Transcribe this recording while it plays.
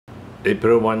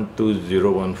April 1,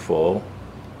 2014,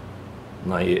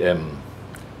 9 a.m.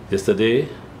 Yesterday,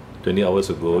 20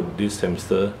 hours ago, this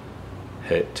hamster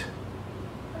had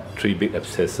 3 big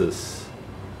abscesses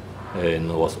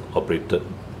and was operated.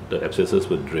 The abscesses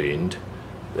were drained.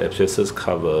 The abscesses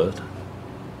covered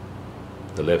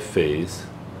the left face,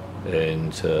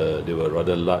 and they were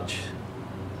rather large.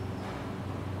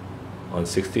 On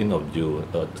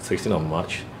 16th of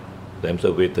March, the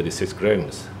hamster weighed 36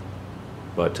 grams,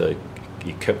 but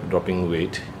he kept dropping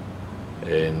weight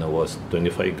and was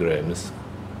 25 grams.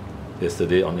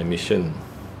 Yesterday on emission,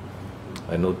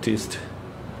 I noticed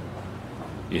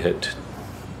he had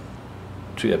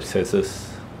 3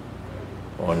 abscesses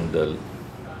on the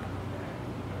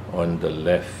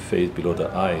left face below the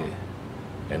eye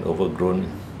and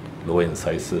overgrown lower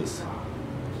incisors.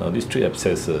 Now these 3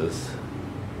 abscesses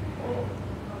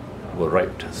were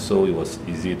ripe, so it was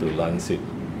easy to lance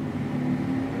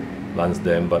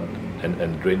them, but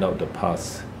and drain out the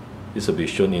pus. This will be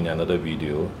shown in another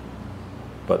video.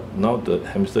 But now the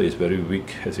hamster is very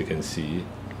weak, as you can see,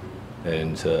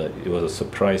 and it was a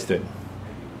surprise that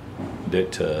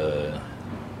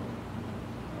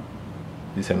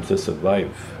this hamster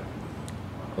survived.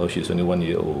 Oh, she's only 1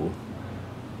 year old.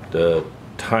 The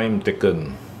time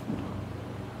taken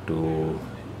to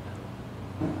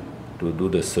do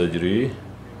the surgery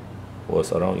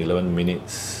was around 11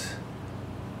 minutes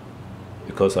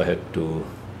because I had to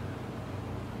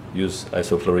use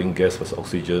isoflurane gas as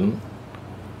oxygen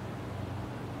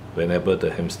whenever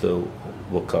the hamster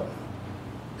woke up.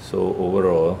 So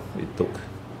overall, it took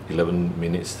 11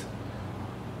 minutes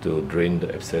to drain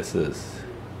the abscesses,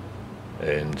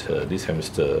 and this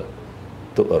hamster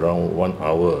took around 1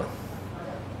 hour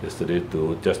yesterday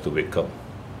just to wake up,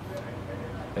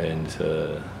 and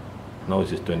now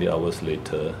it's 20 hours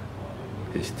later.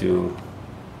 He's still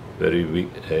very weak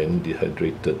and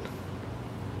dehydrated,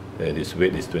 and his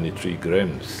weight is 23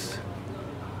 grams,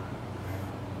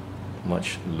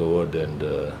 much lower than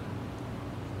the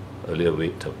earlier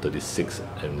weight of 36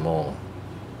 and more.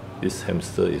 This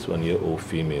hamster is 1 year old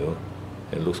female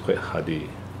and looks quite hardy,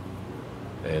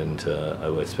 and I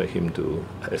will expect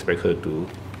her to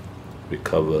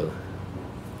recover.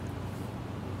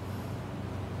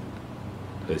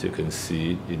 As you can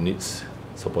see, it needs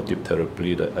supportive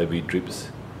therapy like IV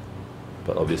drips,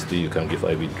 but obviously you can't give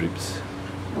IV drips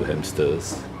to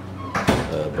hamsters,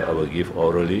 but I will give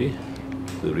orally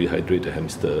to rehydrate the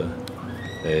hamster,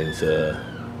 and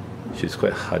she's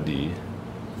quite hardy,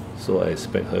 so I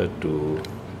expect her to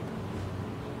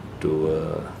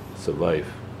survive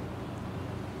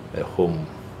at home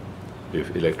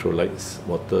with electrolytes,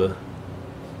 water,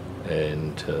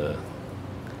 and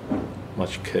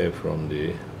much care from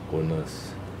the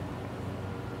owners.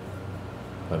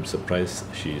 I'm surprised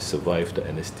she survived the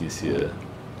anesthesia,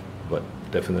 but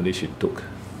definitely she took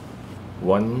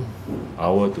 1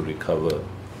 hour to recover.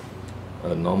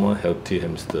 A normal healthy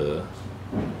hamster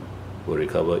will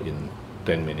recover in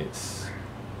 10 minutes.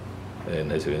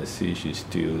 And as you can see, she's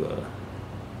still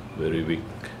very weak.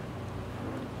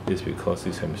 It's because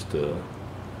this hamster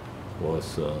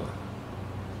was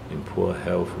in poor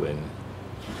health when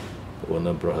the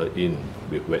owner brought her in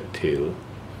with wet tail,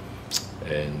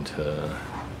 and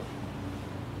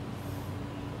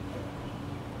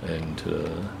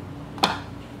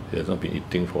he has not been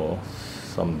eating for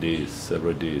some days,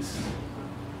 several days.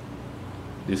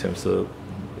 This hamster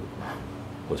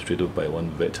was treated by one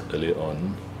vet early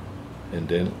on, and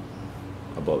then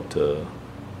about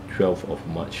 12th of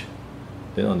March,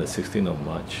 then on the 16th of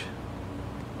March,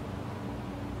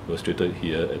 he was treated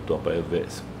here at Toa Payoh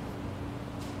Vets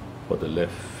for the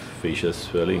left facial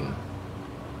swelling,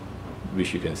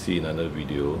 which you can see in another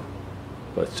video,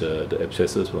 but the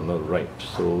abscesses were not ripe,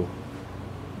 so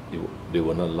they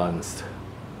were not lanced,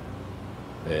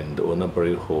 and the owner brought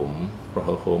her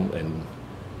home, and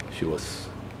she was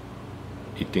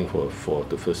eating for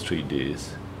the first 3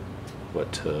 days,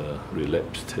 but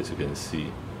relapsed, as you can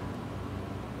see.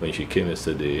 When she came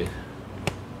yesterday,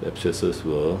 the abscesses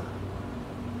were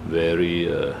very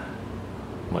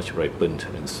much ripened,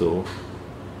 and so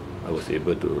I was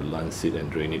able to lance it and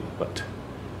drain it, but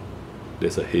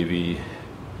there's a heavy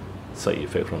side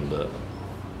effect from the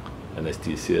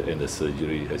anesthesia and the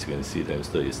surgery. As you can see, the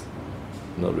hamster is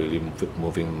not really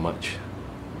moving much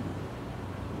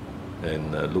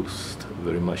and looks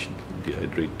very much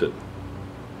dehydrated.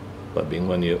 But being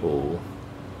 1 year old,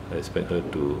 I expect her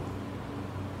to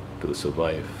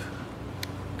survive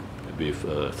with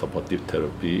supportive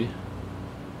therapy,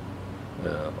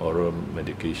 oral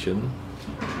medication,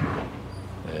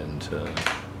 and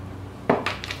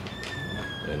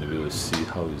we will see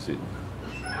how is it.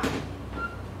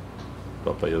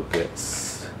 Toa Payoh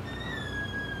Vets,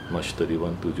 March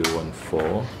 31,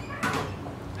 2014.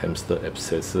 Hamster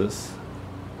abscesses,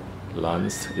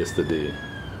 lanced yesterday.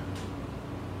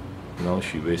 Now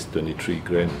she weighs 23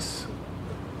 grams,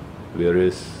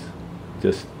 whereas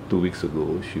just 2 weeks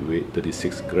ago she weighed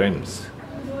 36 grams.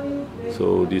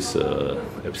 So these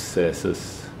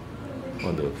abscesses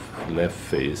on the left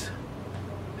face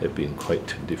have been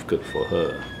quite difficult for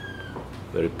her,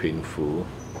 very painful,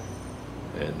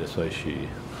 and that's why she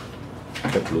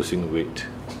kept losing weight.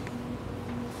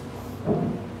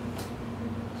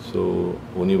 So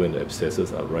only when the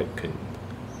abscesses are right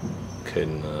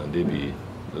can they be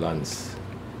lanced.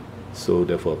 So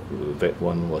therefore vet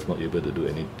 1 was not able to do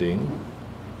anything.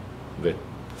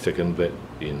 Second vet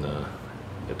in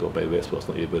at Toa Payoh Vets was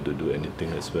not able to do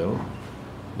anything as well.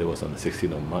 That was on the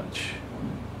 16th of March,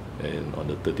 and on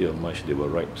the 30th of March they were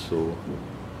ripe, so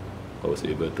I was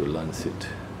able to lance it.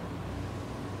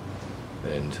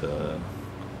 And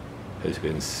as you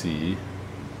can see,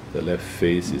 the left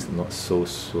face is not so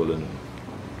swollen,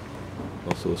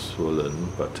 but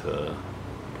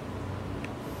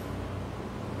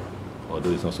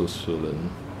although it's not so swollen,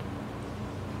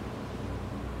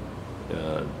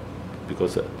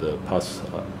 because the pus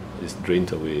is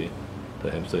drained away,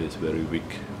 the hamster is very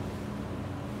weak.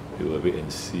 We will wait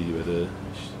and see whether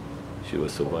she will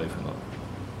survive or not.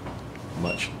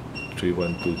 March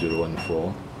 31,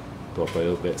 2014, Toa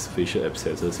Payoh Vets, facial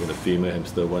abscesses in a female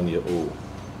hamster 1 year old.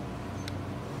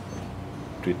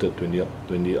 Treated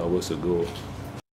 20 hours ago.